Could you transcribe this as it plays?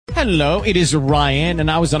Hello, it is Ryan,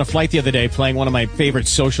 and I was on a flight the other day playing one of my favorite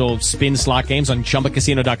social spin slot games on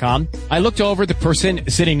ChumbaCasino.com. I looked over at the person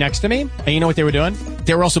sitting next to me, and you know what they were doing?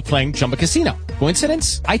 They were also playing Chumba Casino.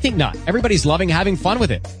 Coincidence? I think not. Everybody's loving having fun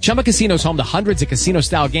with it. Chumba Casino is home to hundreds of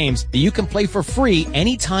casino-style games that you can play for free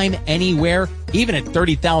anytime, anywhere, even at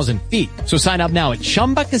 30,000 feet. So sign up now at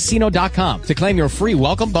ChumbaCasino.com to claim your free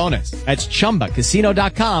welcome bonus. That's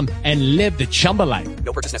ChumbaCasino.com and live the Chumba life.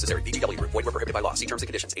 No purchase necessary. VGW. Void where prohibited by law. See terms and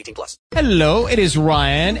conditions. 18+. Hello, it is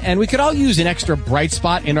Ryan, and we could all use an extra bright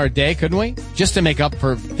spot in our day, couldn't we? Just to make up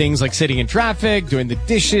for things like sitting in traffic, doing the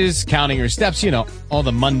dishes, counting your steps, you know, all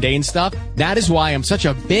the mundane stuff. That is why I'm such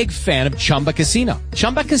a big fan of Chumba Casino.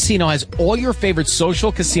 Chumba Casino has all your favorite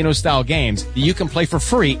social casino-style games that you can play for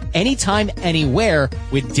free anytime, anywhere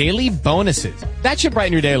with daily bonuses. That should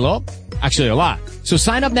brighten your day a little. Actually, a lot. So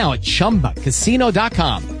sign up now at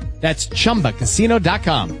ChumbaCasino.com. That's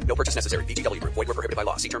ChumbaCasino.com. No purchase necessary. VGW. Void where prohibited by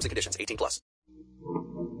law. See terms and conditions. 18+.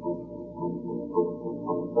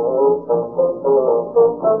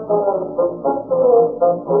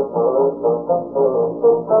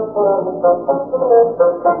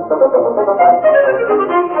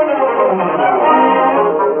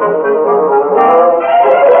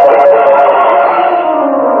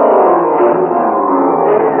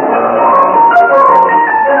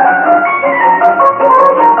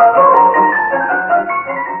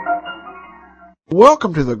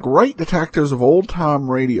 Welcome to the Great Detectives of Old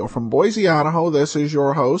Time Radio. From Boise, Idaho, this is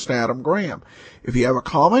your host, Adam Graham. If you have a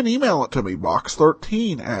comment, email it to me,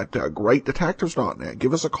 box13 at greatdetectives.net.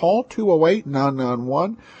 Give us a call,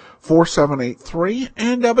 208-991-4783,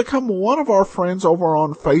 and become one of our friends over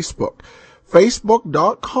on Facebook,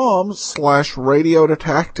 facebook.com/Radio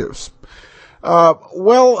Detectives.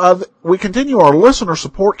 We continue our listener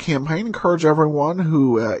support campaign. Encourage everyone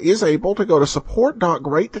who is able to go to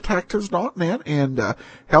support.greatdetectives.net and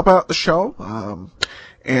help out the show.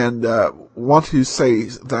 Want to say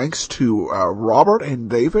thanks to Robert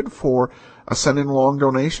and David for sending a long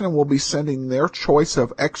donation, and we'll be sending their choice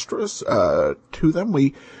of extras to them.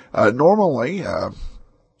 We normally,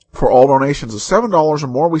 for all donations of $7 or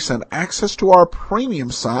more, we send access to our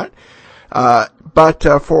premium site.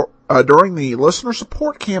 During the listener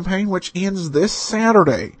support campaign, which ends this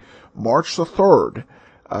Saturday, March the 3rd,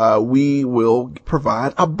 we will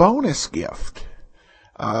provide a bonus gift.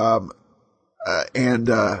 Bob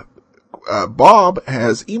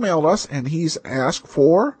has emailed us, and he's asked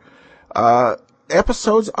for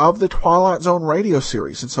episodes of the Twilight Zone radio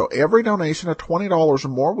series. And so every donation of $20 or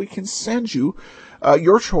more, we can send you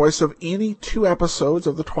your choice of any 2 episodes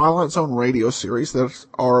of the Twilight Zone radio series that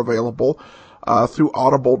are available through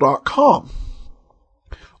audible.com,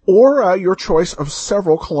 or your choice of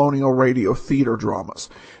several Colonial Radio theater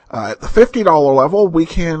dramas. At the $50 level, we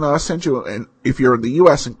can send you, and if you're in the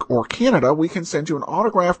U.S. or Canada, we can send you an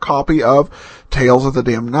autographed copy of Tales of the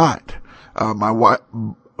Dim Night, my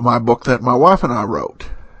book that my wife and I wrote.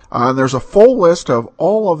 And there's a full list of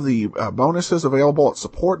all of the bonuses available at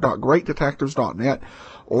support.greatdetectives.net.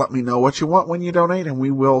 Let me know what you want when you donate, and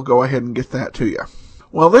we will go ahead and get that to you.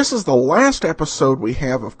 Well, this is the last episode we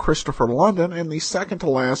have of Christopher London, and the second to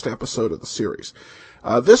last episode of the series.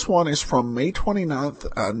 This one is from May 29th,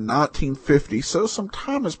 1950, so some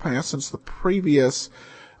time has passed since the previous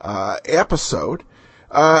episode.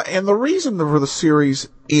 And the reason for the series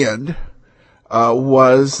end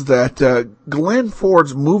was that Glenn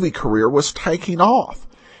Ford's movie career was taking off.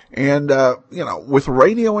 And, with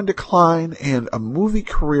radio in decline and a movie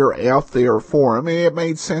career out there for him, it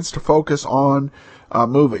made sense to focus on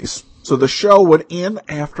movies. So the show would end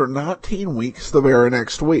after 19 weeks the very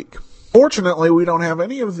next week. Fortunately, we don't have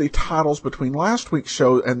any of the titles between last week's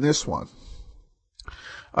show and this one.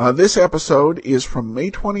 This episode is from May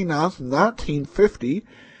 29th, 1950,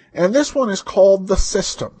 and this one is called The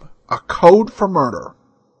System, A Code for Murder.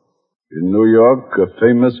 In New York, a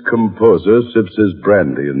famous composer sips his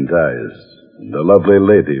brandy and dies, and a lovely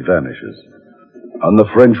lady vanishes. On the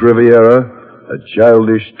French Riviera, a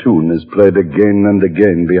childish tune is played again and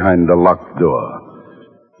again behind a locked door.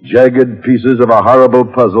 Jagged pieces of a horrible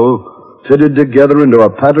puzzle fitted together into a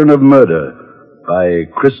pattern of murder by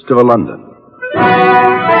Christopher London.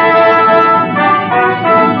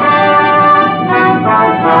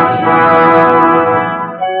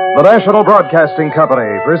 The National Broadcasting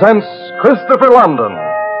Company presents Christopher London,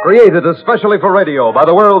 created especially for radio by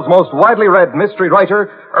the world's most widely read mystery writer,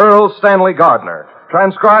 Earl Stanley Gardner.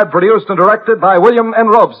 Transcribed, produced, and directed by William N.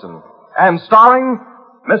 Robson. And starring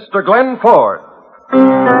Mr. Glenn Ford.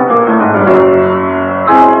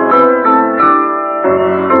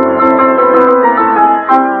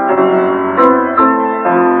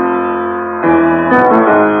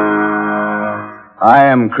 I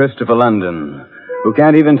am Christopher London, who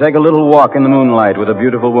can't even take a little walk in the moonlight with a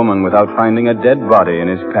beautiful woman without finding a dead body in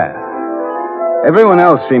his path. Everyone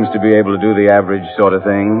else seems to be able to do the average sort of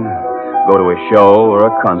thing. Go to a show or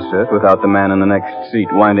a concert without the man in the next seat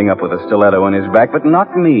winding up with a stiletto in his back, but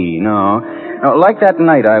not me, no. No, like that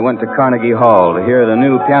night I went to Carnegie Hall to hear the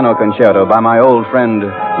new piano concerto by my old friend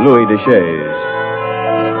Louis Deschaise.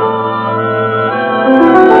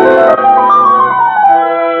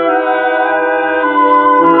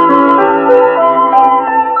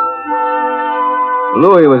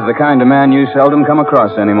 Louis was the kind of man you seldom come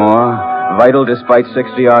across anymore. Vital despite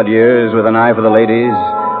 60-odd years, with an eye for the ladies,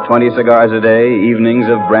 20 cigars a day, evenings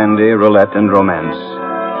of brandy, roulette, and romance.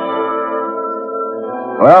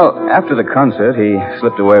 Well, after the concert, he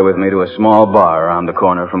slipped away with me to a small bar around the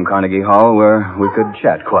corner from Carnegie Hall where we could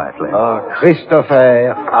chat quietly. Oh,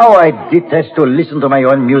 Christopher, how I detest to listen to my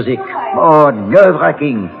own music. Oh,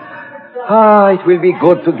 nerve-wracking. It will be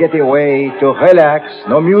good to get away, to relax.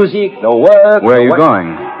 No music, no work. Where are you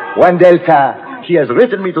going? Juan Delca. She has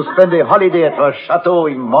written me to spend a holiday at her chateau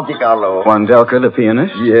in Monte Carlo. Juan Delca, the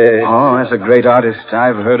pianist? Yes. Oh, that's a great artist.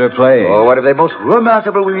 I've heard her play. Oh, one of the most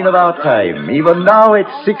remarkable women of our time. Even now, at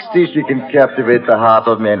 60, she can captivate the heart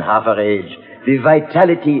of men half her age. The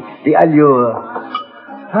vitality, the allure.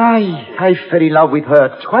 I fell in love with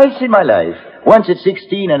her twice in my life. Once at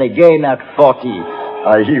 16 and again at 40.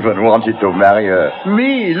 I even wanted to marry her.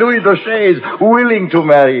 Me, Louis Deschaise, willing to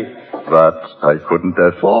marry. But I couldn't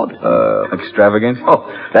afford her. Extravagant? Oh,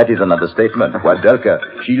 that is an understatement. Wadelka,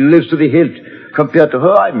 she lives to the hilt. Compared to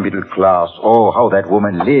her, I'm middle class. Oh, how that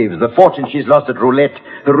woman lives. The fortune she's lost at roulette,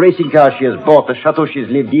 the racing car she has bought, the chateau she's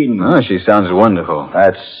lived in. Oh, she sounds wonderful.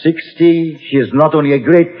 At 60, she is not only a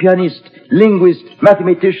great pianist, linguist,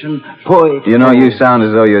 mathematician, poet. You know, you sound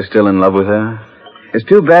as though you're still in love with her. It's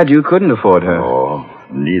too bad you couldn't afford her. Oh,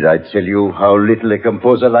 need I tell you how little a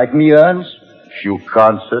composer like me earns? Few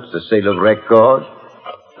concerts, a sale of records.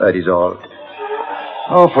 That is all.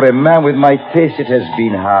 Oh, for a man with my taste, it has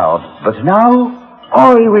been hard. But now,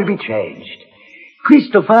 all will be changed.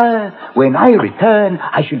 Christopher, when I return,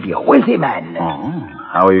 I shall be a wealthy man. Oh,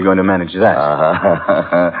 how are you going to manage that?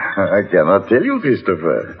 I cannot tell you,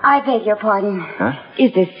 Christopher. I beg your pardon. Huh?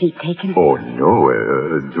 Is this seat taken? Oh, no.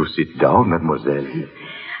 Do sit down, mademoiselle.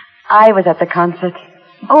 I was at the concert.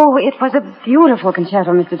 Oh, it was a beautiful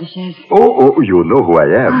concerto, Mr. Deschaise. Oh, you know who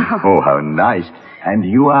I am. Oh, how nice. And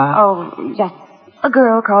you are? Oh, just a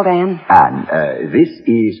girl called Anne. Anne, this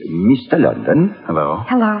is Mr. London. Hello.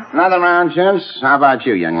 Hello. Another round, gents. How about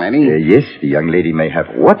you, young lady? Yes, the young lady may have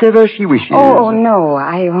whatever she wishes. Oh, no,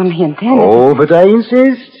 I only intended... Oh, but I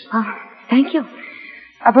insist. Thank you.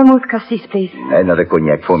 A vermouth cassis, please. Another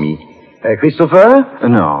cognac for me. Christopher?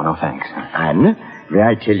 No, thanks. Anne, may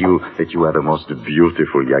I tell you that you are the most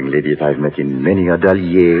beautiful young lady that I've met in many a dull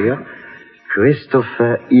year?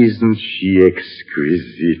 Christopher, isn't she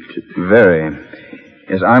exquisite? Very.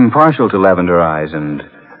 Yes, I'm partial to lavender eyes and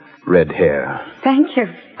red hair. Thank you.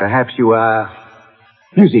 Perhaps you are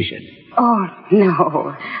musician. Oh,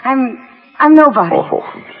 no. I'm nobody. Oh.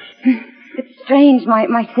 It's strange,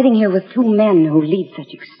 my sitting here with two men who lead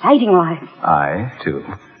such exciting lives. I, too.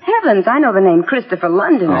 Heavens, I know the name Christopher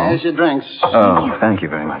London. There's your drinks. Oh, thank you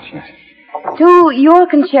very much, yes. To your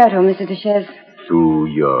concerto, Mr. Deschaise. To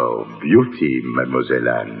your beauty, Mademoiselle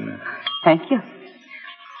Anne. Thank you.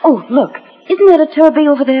 Oh, look. Isn't that a turbie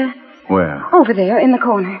over there? Where? Over there, in the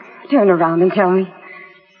corner. Turn around and tell me.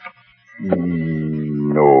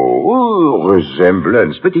 No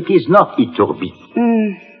resemblance, but it is not Iturbi.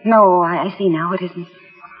 No, I see now it isn't.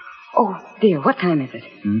 Oh, dear, what time is it?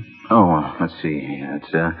 Oh, let's see.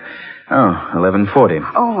 It's, 11:40.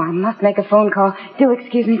 Oh, I must make a phone call. Do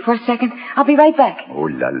excuse me for a second. I'll be right back. Oh,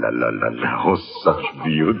 la. Oh, such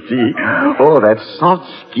beauty. Oh, that soft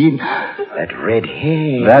skin. That red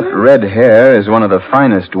hair. That red hair is one of the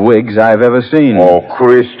finest wigs I've ever seen. Oh,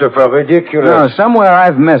 Christopher, ridiculous. No, somewhere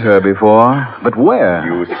I've met her before. But where?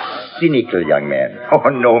 You cynical young man. Oh,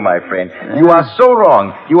 no, my friend. You are so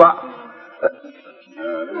wrong. You are...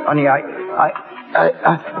 honey, I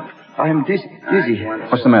am dizzy.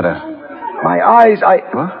 What's the matter? My eyes,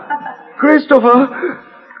 What? Christopher!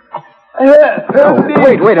 Oh,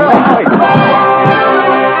 wait a minute,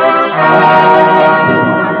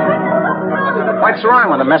 What's wrong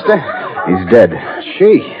with him, mister? He's dead.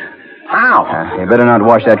 She. How? You better not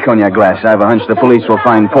wash that cognac glass. I have a hunch the police will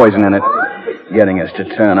find poison in it. Getting us to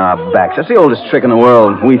turn our backs. That's the oldest trick in the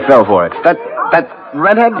world. We fell for it. That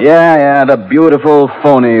redhead? Yeah, the beautiful,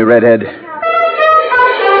 phony redhead.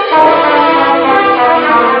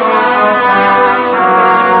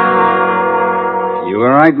 You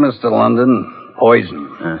were right, Mr. London. Poison.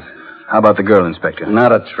 How about the girl, Inspector?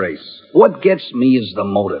 Not a trace. What gets me is the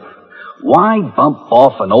motive. Why bump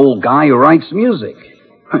off an old guy who writes music?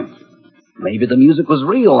 Maybe the music was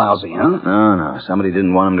real lousy, huh? No. Somebody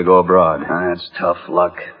didn't want him to go abroad. That's tough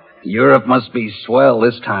luck. Europe must be swell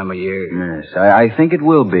this time of year. Yes, I think it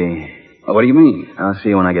will be. What do you mean? I'll see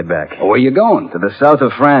you when I get back. Where are you going? To the south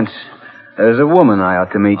of France. There's a woman I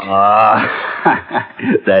ought to meet.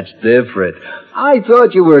 That's different. I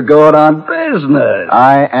thought you were going on business.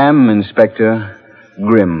 I am, Inspector.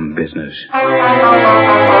 Grim business.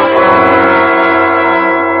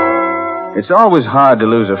 It's always hard to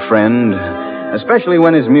lose a friend, especially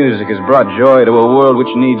when his music has brought joy to a world which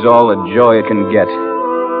needs all the joy it can get.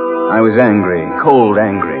 I was angry, cold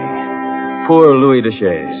angry. Poor Louis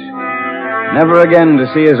Deschaise. Never again to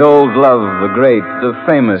see his old love, the great, the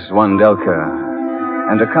famous Wandelka,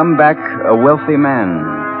 and to come back a wealthy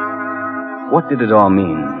man. What did it all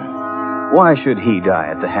mean? Why should he die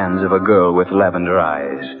at the hands of a girl with lavender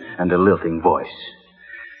eyes and a lilting voice?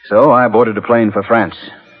 So I boarded a plane for France.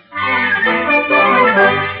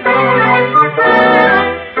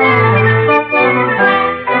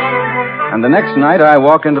 And the next night I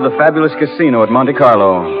walked into the fabulous casino at Monte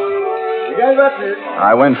Carlo.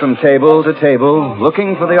 I went from table to table,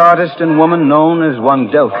 looking for the artist and woman known as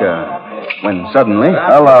Wandelka, when suddenly...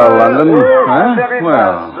 Hello, London. Huh?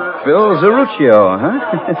 Well, Phil Zeruccio, huh?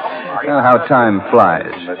 How time flies.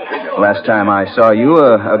 Last time I saw you,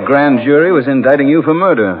 a grand jury was indicting you for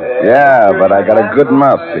murder. Yeah, but I got a good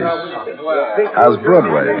mouthpiece. How's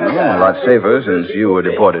Broadway? Yeah, a lot safer since you were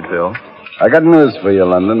deported, Phil. I got news for you,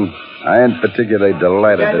 London. I ain't particularly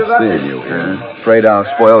delighted at seeing you here. Afraid I'll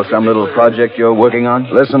spoil some little project you're working on?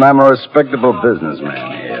 Listen, I'm a respectable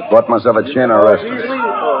businessman here. Bought myself a chain of restaurants.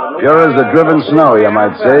 Pure as the driven snow, you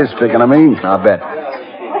might say, speaking of me. I'll bet.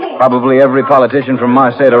 Probably every politician from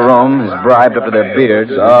Marseille to Rome is bribed up to their beards.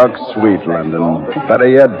 Talk sweet, London. Better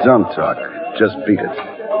yet, don't talk. Just beat it.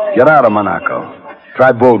 Get out of Monaco.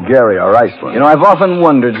 Try Bulgaria or Iceland. You know, I've often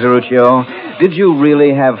wondered, Zeruccio, did you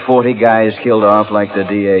really have 40 guys killed off like the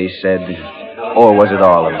DA said? Or was it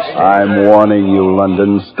all a mistake? I'm warning you,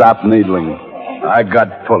 London. Stop needling. I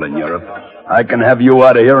got pull in Europe. I can have you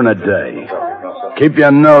out of here in a day. Keep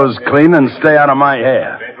your nose clean and stay out of my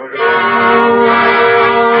hair.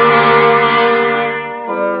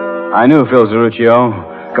 I knew Phil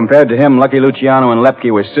Zeruccio. Compared to him, Lucky Luciano and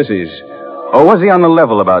Lepke were sissies. Or was he on the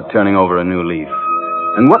level about turning over a new leaf?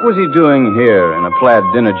 And what was he doing here in a plaid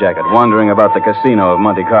dinner jacket, wandering about the casino of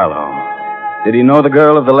Monte Carlo? Did he know the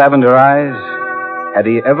girl of the lavender eyes? Had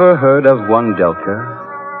he ever heard of Wandelka?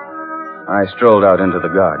 I strolled out into the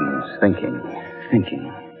gardens, thinking.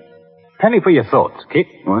 Penny for your thoughts, Kit.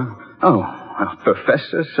 What? Oh,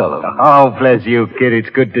 Professor Sullivan. Oh, bless you, Kit. It's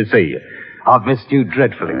good to see you. I've missed you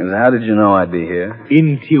dreadfully. How did you know I'd be here?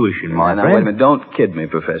 Intuition, my Now, friend. wait a minute. Don't kid me,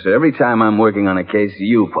 Professor. Every time I'm working on a case,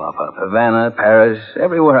 you pop up. Havana, Paris,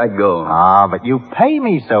 everywhere I go. Ah, but you pay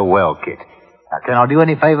me so well, Kit. Now, can I do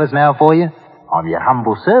any favors now for you? I'm your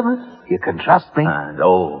humble servant. You can trust me.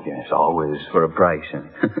 Yes, always for a price.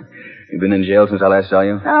 You've been in jail since I last saw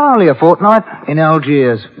you? Oh, only a fortnight. In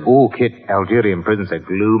Algiers. Oh, Kit, Algerian prisons are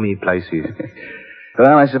gloomy places.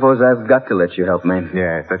 Well, I suppose I've got to let you help me.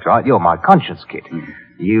 Yes, that's right. You're my conscience, Kit.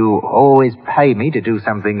 You always pay me to do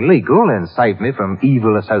something legal and save me from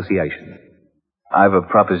evil association. I've a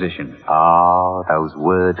proposition. Ah, those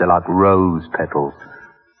words are like rose petals.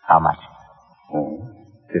 How much? Oh,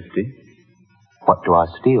 50. What do I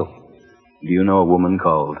steal? Do you know a woman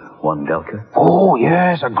called Wandelka? Oh,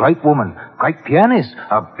 yes, a great woman. Great pianist.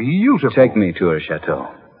 A beautiful... Take me to her chateau.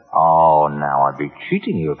 Oh, now I'd be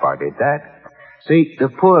cheating you if I did that. See, the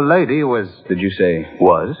poor lady was... Did you say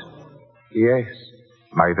was? Yes.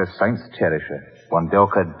 May the saints cherish her.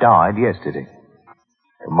 Wandelka died yesterday.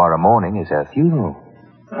 Tomorrow morning is her funeral.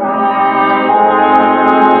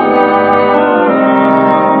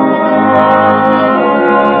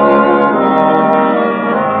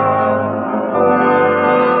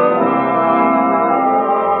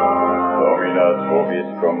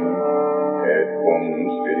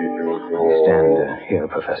 Stand here,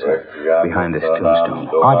 Professor, behind this tombstone.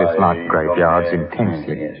 I dislike graveyards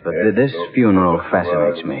intensely. Yes, but this funeral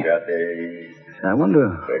fascinates me. I wonder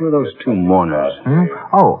who are those two mourners?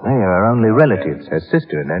 Oh, they are her only relatives, her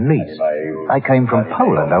sister and her niece. They came from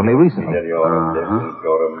Poland only recently.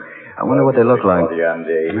 I wonder what they look like.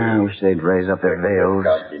 I wish they'd raise up their veils.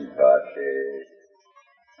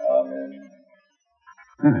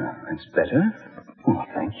 That's better. Oh,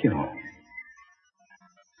 thank you.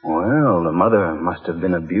 Well, the mother must have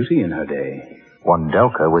been a beauty in her day.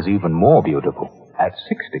 Wandelka was even more beautiful, at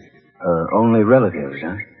 60. Her only relatives,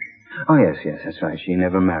 huh? Oh, yes, that's right. She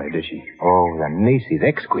never married, did she? Oh, the niece is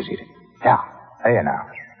exquisite. Now, here now.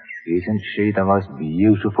 Isn't she the most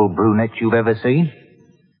beautiful brunette you've ever seen?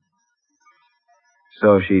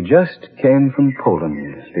 So she just came from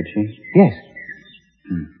Poland, did she? Yes.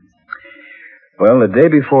 Well, the day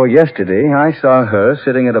before yesterday, I saw her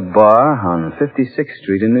sitting at a bar on 56th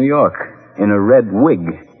Street in New York in a red wig.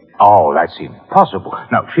 Oh, that's impossible.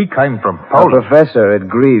 No, she came from Poland. Oh, Professor, it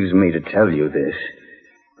grieves me to tell you this,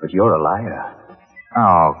 but you're a liar.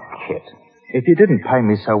 Oh, Kit. If you didn't pay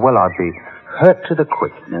me so well, I'd be hurt to the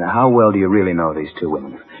quick. Now, how well do you really know these two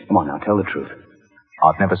women? Come on now, tell the truth.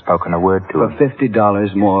 I've never spoken a word to For her.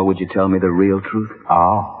 $50 more, would you tell me the real truth?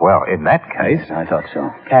 Oh, well, in that case... Yes, I thought so.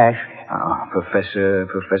 Cash. Oh, Professor,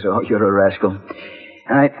 oh, you're a rascal.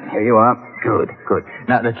 All right, here you are. Good.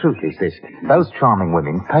 Now, the truth is this. Those charming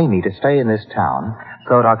women pay me to stay in this town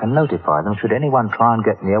so that I can notify them should anyone try and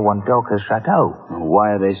get near Wandelka's chateau.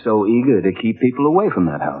 Why are they so eager to keep people away from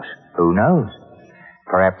that house? Who knows?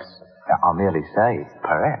 Perhaps, I'll merely say,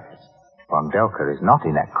 perhaps, Wandelka is not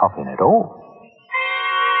in that coffin at all.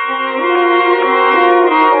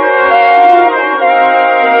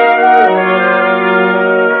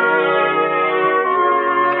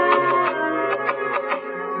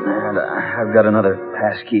 I've got another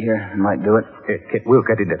passkey here. Might do it. Kit, we'll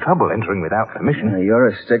get into trouble entering without permission. You're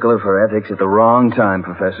a stickler for ethics at the wrong time,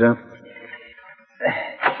 Professor.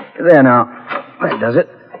 There now. That does it.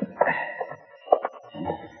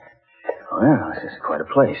 Well, this is quite a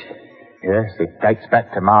place. Yes, it dates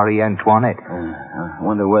back to Marie Antoinette. I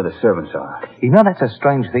wonder where the servants are. You know, that's a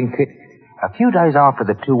strange thing, Kit. A few days after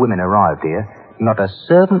the two women arrived here, not a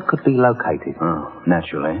servant could be located. Oh,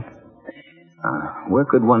 naturally. Where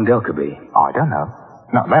could Wandelka be? I don't know.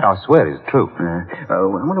 No, that I swear is true. I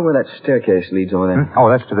wonder where that staircase leads over there. Oh,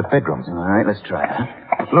 that's to the bedrooms. All right, let's try it.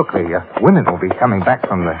 Look, the women will be coming back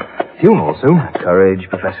from the funeral soon. Courage,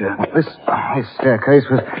 Professor. This staircase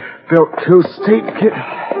was built too steep, Kit.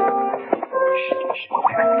 Shh.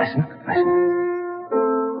 Wait a minute. Listen.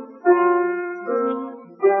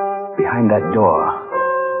 Behind that door.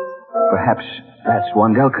 Perhaps that's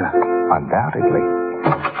Wandelka. Undoubtedly.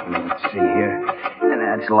 Let's see here.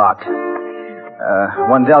 That's locked.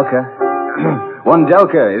 Wandelka.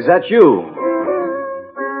 Wandelka, is that you?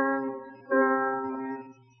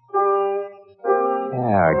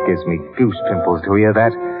 Yeah, it gives me goose pimples to hear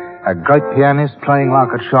that. A great pianist playing like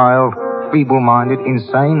a child, feeble-minded,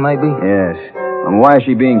 insane, maybe? Yes. And why is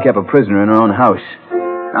she being kept a prisoner in her own house?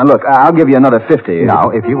 Now, look, I'll give you another 50. Now,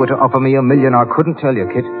 if you were to offer me $1 million, I couldn't tell you,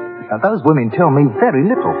 Kit. Now, those women tell me very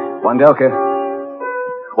little. Wandelka.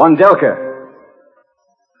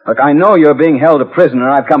 Look, I know you're being held a prisoner.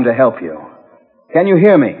 I've come to help you. Can you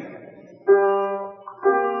hear me?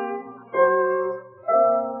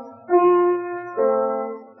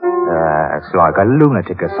 It's like a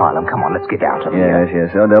lunatic asylum. Come on, let's get out of here.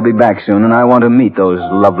 Yes. So they'll be back soon, and I want to meet those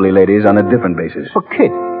lovely ladies on a different basis. But,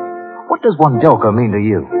 Kit, what does Wandelka mean to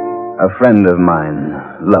you? A friend of mine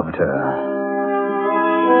loved her.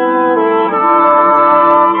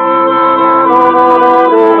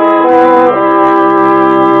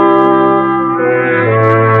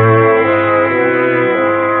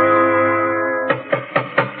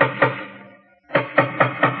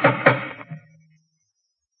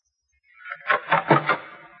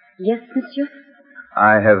 Yes, monsieur?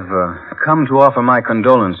 I have come to offer my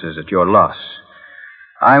condolences at your loss.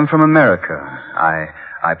 I'm from America.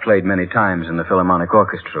 I played many times in the Philharmonic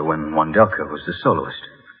Orchestra when Wandelka was the soloist.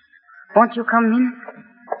 Won't you come in?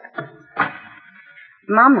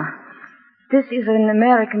 Mama, this is an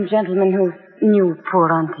American gentleman who knew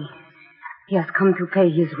poor auntie. He has come to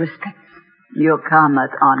pay his respects. You come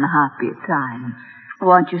at unhappy time.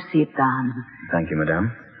 Won't you sit down? Thank you,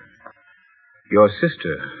 madame. Your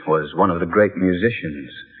sister was one of the great musicians,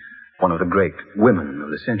 one of the great women of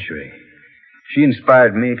the century. She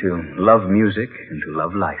inspired me to love music and to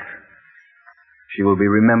love life. She will be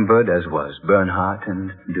remembered as was Bernhardt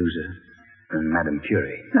and Duse and Madame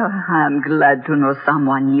Curie. Oh, I'm glad to know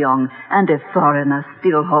someone young and a foreigner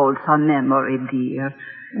still holds her memory dear.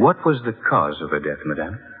 What was the cause of her death,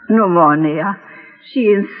 madame? Pneumonia. She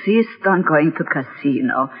insists on going to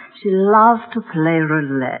casino. She loved to play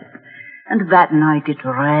roulette. And that night it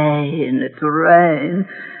rained.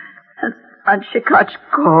 And she caught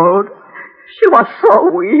cold. She was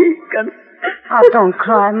so weak and... Oh, don't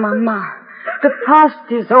cry, Mama. The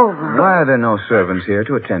past is over. Why are there no servants here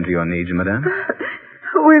to attend to your needs, madame?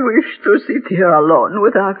 We wish to sit here alone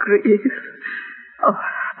with our grief. Oh,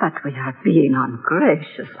 but we are being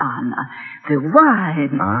ungracious, Anna. The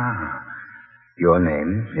wine... Ah, your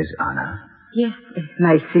name is Anna. Yes,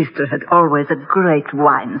 my sister had always a great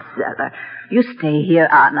wine cellar. You stay here,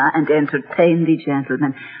 Anna, and entertain the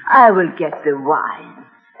gentlemen. I will get the wine.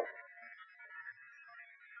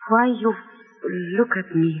 Why you look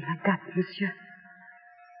at me like that, monsieur?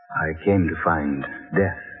 I came to find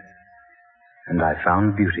death. And I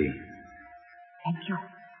found beauty. Thank you.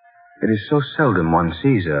 It is so seldom one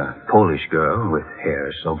sees a Polish girl with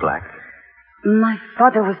hair so black. My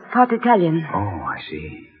father was part Italian. Oh, I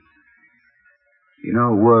see. You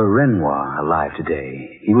know, were Renoir alive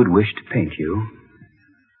today, he would wish to paint you.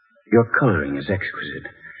 Your coloring is exquisite.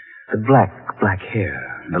 The black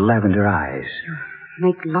hair, the lavender eyes. You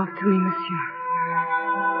make love to me, monsieur.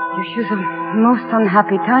 You choose a most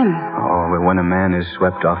unhappy time. Oh, but when a man is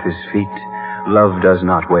swept off his feet, love does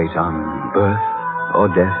not wait on birth or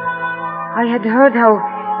death. I had heard how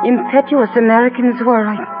impetuous Americans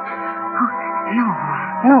were.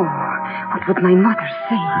 No. What would my mother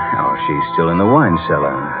say? Oh, she's still in the wine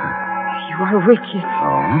cellar. You are wicked.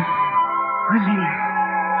 Oh? Well, then,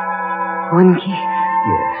 one kiss.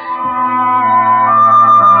 Yes.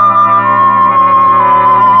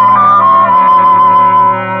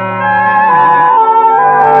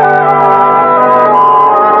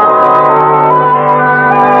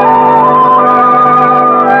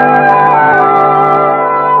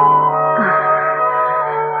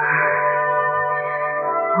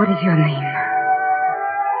 What is your name?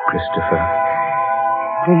 Christopher.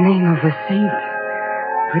 The name of a saint.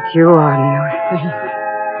 But you are no saint.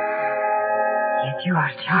 Yet you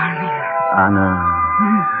are charming. Anna.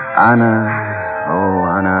 Anna.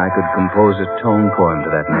 Oh, Anna, I could compose a tone poem to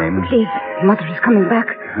that name. Please, Mother is coming back.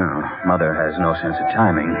 Oh, Mother has no sense of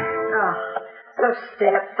timing. Those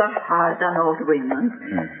steps are hard on old women.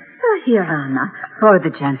 Here, Anna, pour the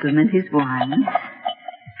gentleman his wine.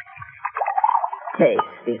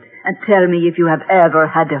 Taste it, and tell me if you have ever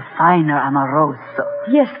had a finer Amoroso.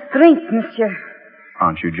 Yes, drink, monsieur.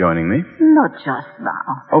 Aren't you joining me? Not just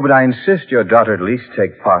now. Oh, but I insist your daughter at least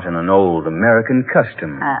take part in an old American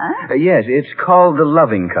custom. Yes, it's called the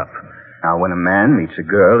loving cup. Now, when a man meets a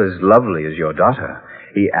girl as lovely as your daughter,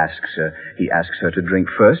 he asks her to drink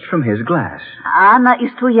first from his glass. Anna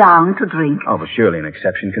is too young to drink. Oh, but surely an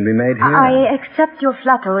exception can be made here. I accept your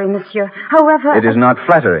flattery, monsieur. However... It is not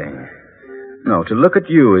flattering. No, to look at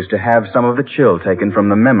you is to have some of the chill taken from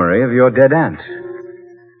the memory of your dead aunt.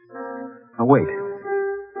 Oh, wait.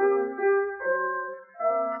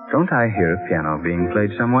 Don't I hear a piano being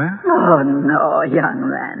played somewhere? Oh, no, young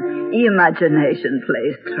man. Imagination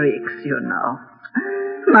plays tricks, you know.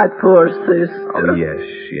 My poor sister. Oh,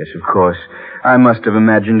 yes, of course. I must have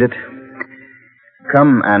imagined it.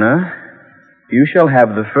 Come, Anna. You shall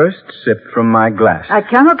have the first sip from my glass. I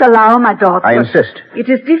cannot allow my daughter... I insist. It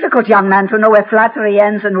is difficult, young man, to know where flattery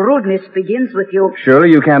ends and rudeness begins with you.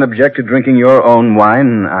 Surely you can't object to drinking your own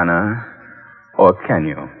wine, Anna. Or can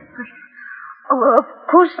you? Oh, of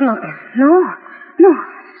course not. No,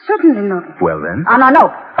 certainly not. Well, then. Anna,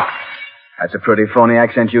 no. That's a pretty phony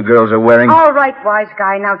accent you girls are wearing. All right, wise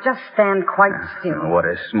guy. Now just stand quite still. What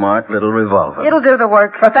a smart little revolver. It'll do the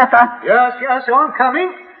work. Professor? Yes, I'm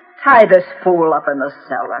coming. Tie this fool up in the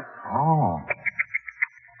cellar. Oh.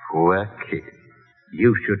 Poor kid.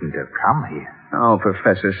 You shouldn't have come here. Oh,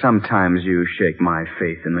 Professor, sometimes you shake my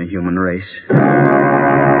faith in the human race.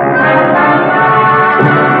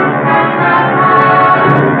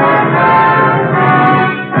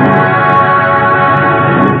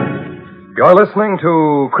 You're listening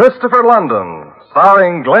to Christopher London,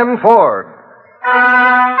 starring Glenn Ford.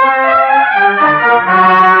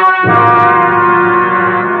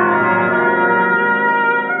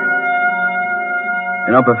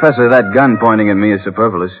 You know, Professor, that gun pointing at me is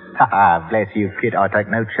superfluous. Bless you, kid. I take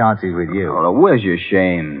no chances with you. Oh, where's your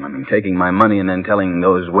shame? I mean, taking my money and then telling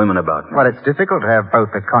those women about me. Well, it's difficult to have both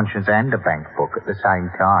a conscience and a bank book at the same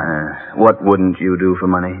time. What wouldn't you do for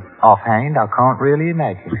money? Offhand, I can't really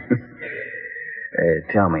imagine.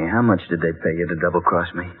 Tell me, how much did they pay you to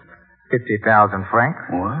double-cross me? 50,000 francs.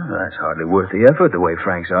 Well, that's hardly worth the effort, the way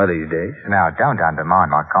francs are these days. Now, don't undermine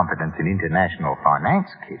my confidence in international finance,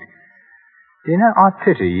 kid. You know, I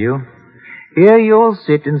pity you. Here you'll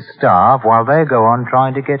sit and starve while they go on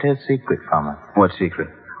trying to get her secret from her. What secret?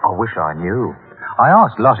 I wish I knew. I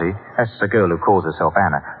asked Lottie, that's the girl who calls herself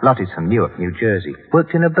Anna. Lottie's from Newark, New Jersey.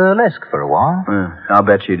 Worked in a burlesque for a while. I'll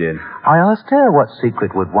bet she did. I asked her what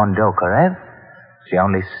secret would Wondoka have. She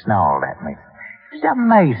only snarled at me. It's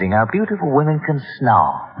amazing how beautiful women can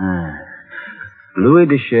snarl. Louis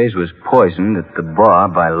Deschaze was poisoned at the bar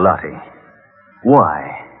by Lottie.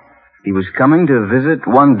 Why? He was coming to visit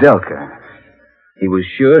Wandelka. He was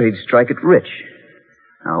sure he'd strike it rich.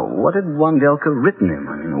 Now, what had Wandelka written him?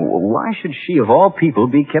 I mean, why should she, of all people,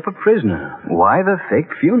 be kept a prisoner? Why the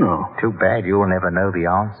fake funeral? Too bad you'll never know the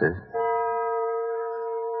answers.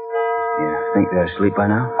 You think they're asleep by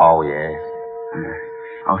now? Oh, yes.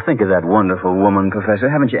 Oh, think of that wonderful woman, Professor.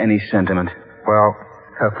 Haven't you any sentiment? Well,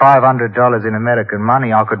 for $500 in American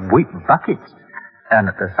money, I could weep buckets. And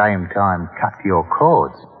at the same time, cut your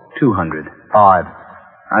cords. 200. 5.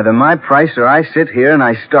 Either my price or I sit here and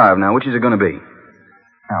I starve. Now, which is it going to be?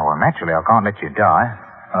 Oh, well, naturally, I can't let you die.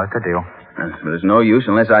 That's the deal. But there's no use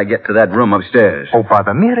unless I get to that room upstairs. Oh, by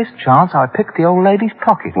the merest chance, I picked the old lady's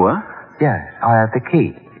pocket. What? Yes, I have the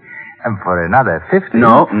key. And for another 50...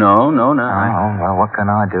 No. Oh, well, what can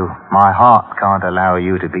I do? My heart can't allow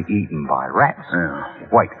you to be eaten by rats. Oh.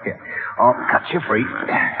 Wait, here. I'll cut you free.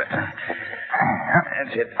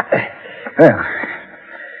 That's it. Well,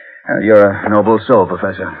 you're a noble soul,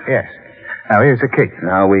 Professor. Yes. Now, here's the key.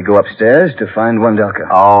 Now we go upstairs to find Wandelka.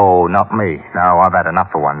 Oh, not me. No, I've had enough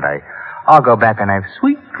for one day. I'll go back and have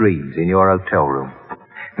sweet dreams in your hotel room.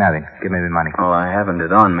 Now then, give me the money. Oh, I haven't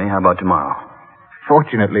it on me. How about tomorrow?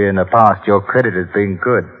 Fortunately, in the past, your credit has been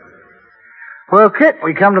good. Well, Kit,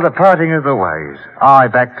 we come to the parting of the ways. I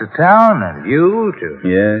back to town, and you to...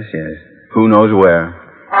 Yes. Who knows where?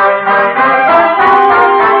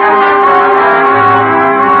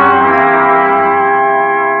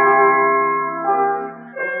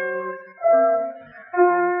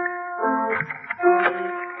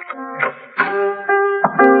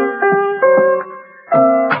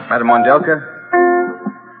 Madame Wandelka?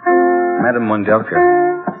 Madame Wandelka.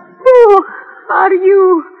 Who are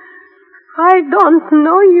you? I don't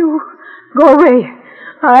know you. Go away.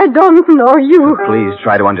 I don't know you. Please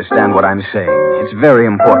try to understand what I'm saying. It's very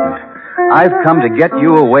important. I've come to get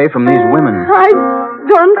you away from these women. I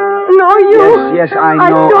don't know you. Yes, I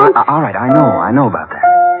know. All right, I know about that.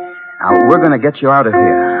 Now, we're going to get you out of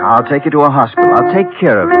here. I'll take you to a hospital. I'll take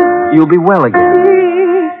care of you. You'll be well again.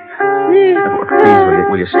 Please,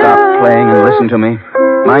 will you stop playing and listen to me?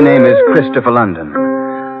 My name is Christopher London.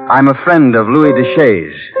 I'm a friend of Louis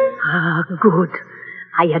Deschays. Ah, good.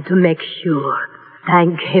 I had to make sure.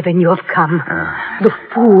 Thank heaven you have come. The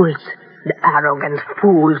fools, the arrogant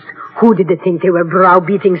fools. Who did they think they were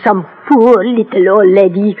browbeating some poor little old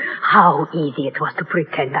lady? How easy it was to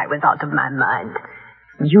pretend I was out of my mind.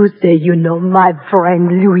 You say you know my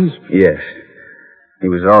friend Louis. Yes. He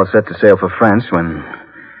was all set to sail for France when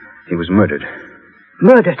he was murdered.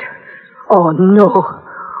 Murdered? Oh, no.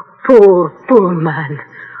 Poor man.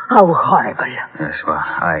 How horrible. Yes, well,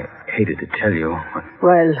 I hated to tell you, but...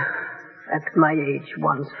 Well, at my age,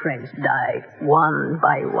 one's friends die, one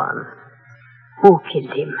by one. Who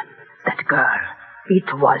killed him? That girl.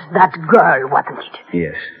 It was that girl, wasn't it?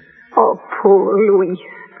 Yes. Oh, poor Louis.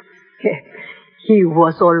 He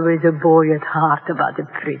was always a boy at heart about a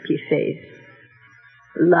pretty face.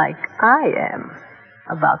 Like I am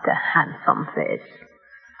about a handsome face.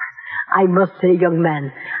 I must say, young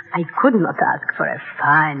man, I could not ask for a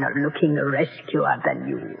finer-looking rescuer than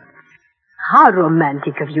you. How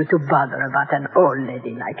romantic of you to bother about an old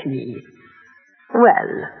lady like me.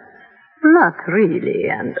 Well, not really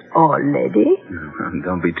an old lady.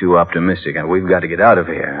 Don't be too optimistic. We've got to get out of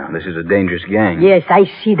here. This is a dangerous gang. Yes, I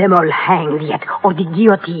see them all hanged yet, or the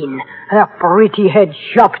guillotine, her pretty head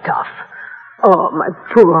chopped off. Oh, my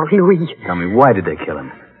poor Louis. Tell me, why did they kill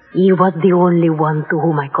him? He was the only one to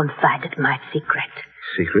whom I confided my secret.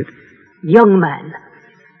 Secret? Young man,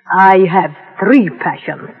 I have 3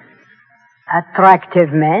 passions.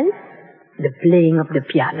 Attractive men, the playing of the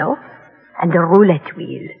piano, and the roulette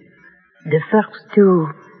wheel. The first 2,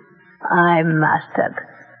 I mastered.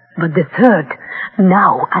 But the third,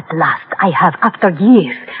 now, at last, after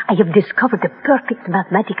years, I have discovered the perfect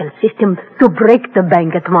mathematical system to break the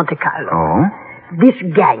bank at Monte Carlo. Oh? This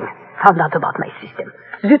gang found out about my system.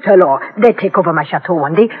 Zut alors, they take over my chateau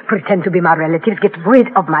one day, pretend to be my relatives, get rid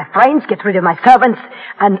of my friends, get rid of my servants,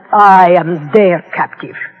 and I am their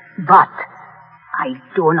captive. But I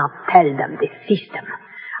do not tell them the system.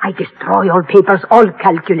 I destroy all papers, all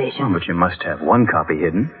calculations. Oh, but you must have one copy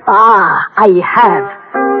hidden. Ah, I have.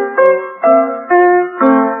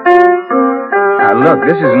 Now, look,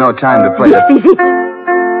 this is no time to play... This is it.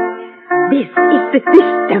 This is the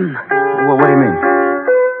system. Well, what do you mean?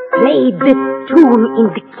 Play the tune in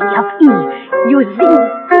the key of E, using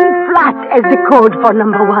B flat as the code for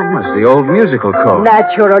number 1. It's the old musical code.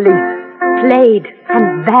 Naturally. Played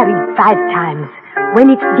and varied 5 times. When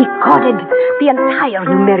it's decoded, the entire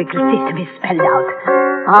numerical system is spelled out.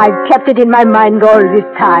 I've kept it in my mind all this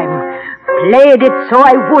time. Played it so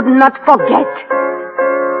I would not forget.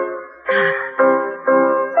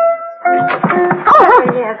 Oh,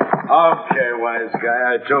 yes. Okay, wise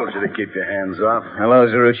guy. I told you to keep your hands off. Hello,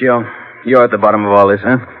 Zeruccio. You're at the bottom of all this,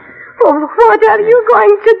 huh? Oh, what are you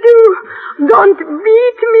going to do? Don't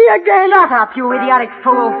beat me again. Shut up, you idiotic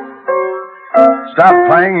fool. Stop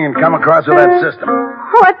playing and come across with that system.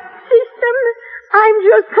 What system? I'm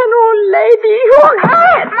just an old lady who...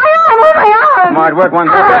 my arm! Smart work, one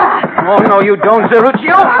second. Oh, no, you don't,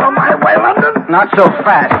 Zeruccio. Out of my way, London. Not so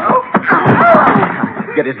fast.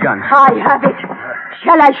 Get his gun. I have it.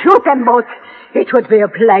 Shall I shoot them both? It would be a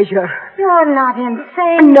pleasure. You're not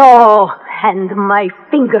insane. No, and my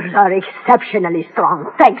fingers are exceptionally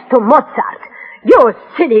strong, thanks to Mozart. You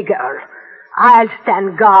silly girl. I'll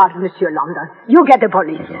stand guard, Monsieur London. You get the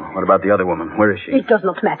police. What about the other woman? Where is she? It does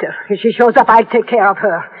not matter. If she shows up, I'll take care of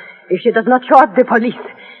her. If she does not show up, the police,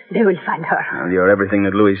 they will find her. Well, you're everything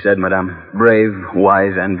that Louis said, madame. Brave,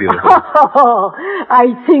 wise, and beautiful. Oh,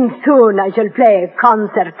 I think soon I shall play a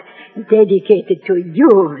concert dedicated to you,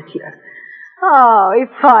 monsieur. Oh,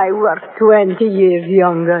 if I were 20 years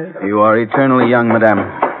younger. You are eternally young, madame.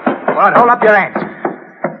 What? Hold up your hands.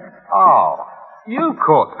 Oh, you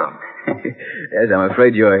caught them. Yes, I'm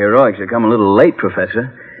afraid your heroics have come a little late,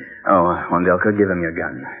 Professor. Oh, Wandelka, give him your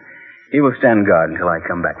gun. He will stand guard until I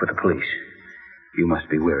come back with the police. You must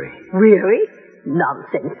be weary. Weary?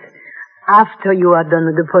 Nonsense. After you are done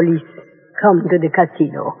with the police, come to the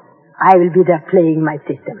casino. I will be there playing my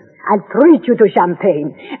system. I'll treat you to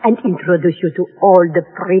champagne and introduce you to all the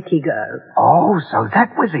pretty girls. Oh, so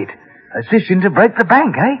that was it. A system to break the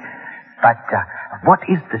bank, eh? But what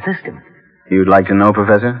is the system? You'd like to know,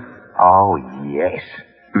 Professor? Oh, yes.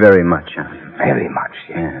 Very much, huh? Very much,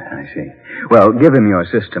 yes. Yeah, I see. Well, give him your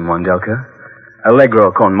system, Wandelka.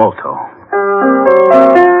 Allegro con molto.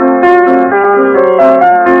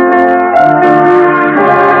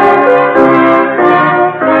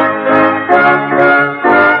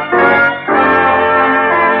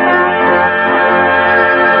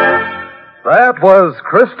 That was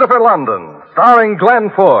Christopher London, starring Glenn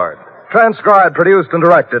Ford. Transcribed, produced, and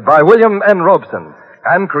directed by William N. Robeson.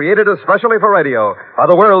 And created especially for radio by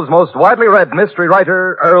the world's most widely read mystery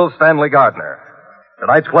writer, Earl Stanley Gardner.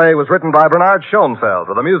 Tonight's play was written by Bernard Schoenfeld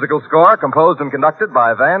with a musical score composed and conducted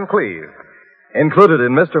by Van Cleve. Included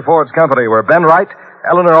in Mr. Ford's company were Ben Wright,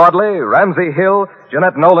 Eleanor Audley, Ramsey Hill,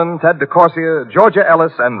 Jeanette Nolan, Ted DeCorsia, Georgia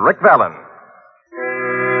Ellis, and Rick Vallon.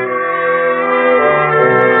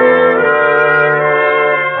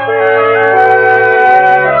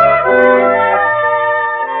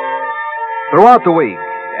 Throughout the week,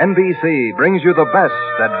 NBC brings you the best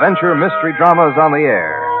adventure mystery dramas on the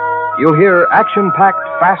air. You'll hear action-packed,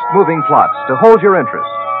 fast-moving plots to hold your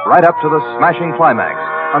interest, right up to the smashing climax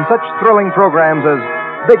on such thrilling programs as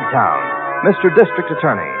Big Town, Mr. District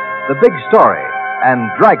Attorney, The Big Story,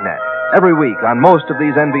 and Dragnet, every week on most of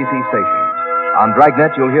these NBC stations. On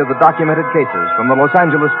Dragnet, you'll hear the documented cases from the Los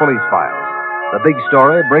Angeles police files. The Big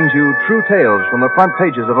Story brings you true tales from the front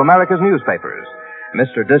pages of America's newspapers.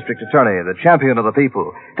 Mr. District Attorney, the champion of the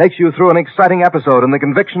people, takes you through an exciting episode in the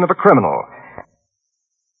conviction of a criminal.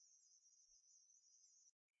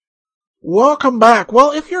 Welcome back.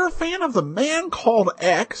 Well, if you're a fan of The Man Called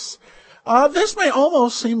X, this may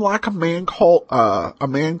almost seem like a Man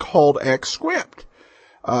Called X script,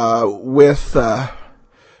 with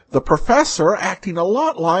the professor acting a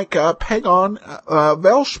lot like Pagon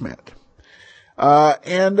Welschmidt.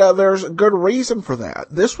 And there's a good reason for that.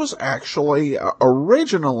 This was actually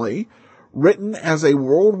originally written as a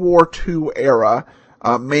World War II era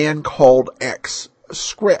Man Called X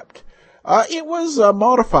script. It was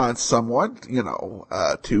modified somewhat,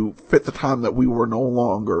 to fit the time that we were no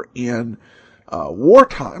longer in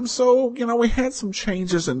wartime. So, we had some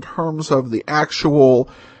changes in terms of the actual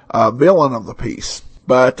villain of the piece.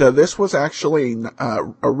 But this was actually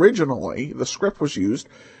originally, the script was used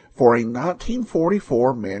for a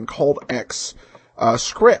 1944 Man Called X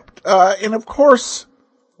script. And of course,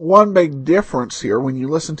 one big difference here, when you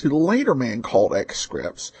listen to the later Man Called X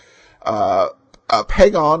scripts,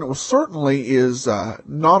 Pagon certainly is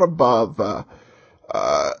not above,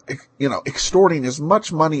 extorting as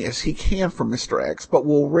much money as he can from Mr. X, but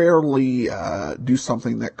will rarely do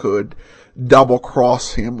something that could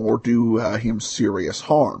double-cross him or do him serious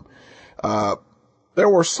harm. There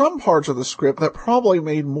were some parts of the script that probably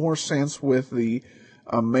made more sense with the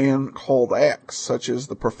Man Called X, such as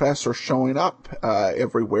the professor showing up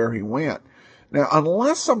everywhere he went. Now,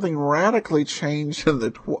 unless something radically changed in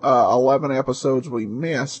the 11 episodes we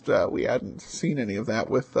missed, we hadn't seen any of that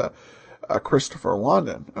with Christopher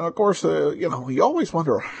London. And of course, you always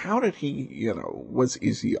wonder, how did he,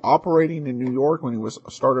 is he operating in New York when he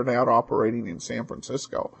started out operating in San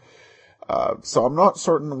Francisco? So I'm not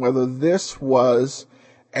certain whether this was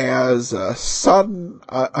as sudden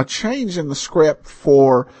a change in the script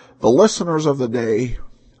for the listeners of the day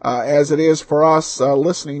as it is for us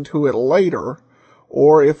listening to it later,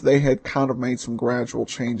 or if they had kind of made some gradual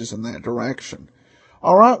changes in that direction.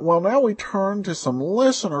 All right, well, now we turn to some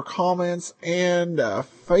listener comments and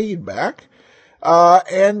feedback.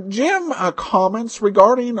 And Jim comments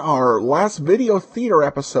regarding our last video theater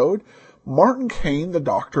episode, Martin Caine, the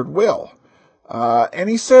Doctored Will. And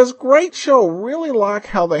he says, great show. Really like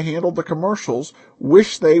how they handled the commercials.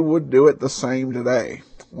 Wish they would do it the same today.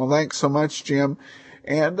 Well, thanks so much, Jim.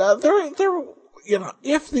 And,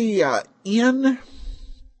 if the,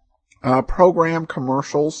 program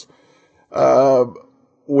commercials,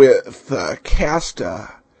 with, cast,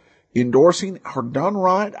 endorsing are done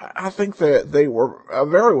right, I think that they were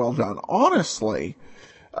very well done. Honestly,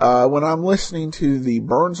 when I'm listening to the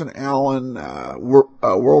Burns and Allen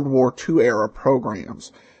World War II era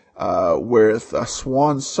programs, with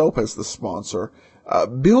Swan Soap as the sponsor,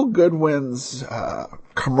 Bill Goodwin's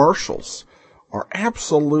commercials are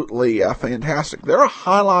absolutely fantastic. They're a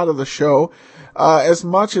highlight of the show as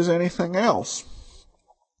much as anything else.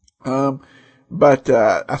 But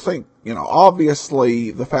I think,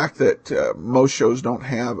 obviously the fact that most shows don't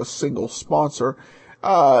have a single sponsor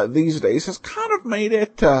these days has kind of made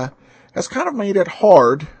it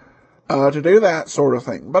hard to do that sort of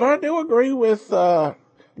thing. But I do agree with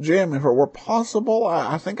Jim. If it were possible,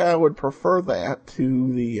 I think I would prefer that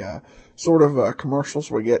to the sort of commercials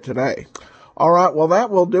we get today. All right, well, that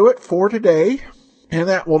will do it for today, and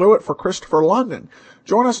that will do it for Christopher London.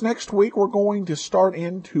 Join us next week. We're going to start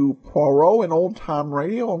into Poirot and Old Time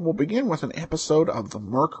Radio, and we'll begin with an episode of the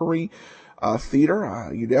Mercury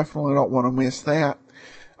Theater. You definitely don't want to miss that.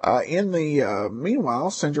 In the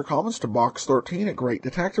meanwhile, send your comments to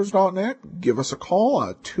box13@greatdetectives.net. Give us a call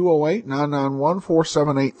at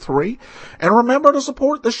 208-991-4783. And remember to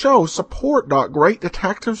support the show,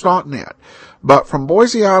 support.greatdetectives.net. But from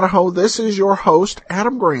Boise, Idaho, this is your host,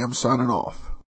 Adam Graham, signing off.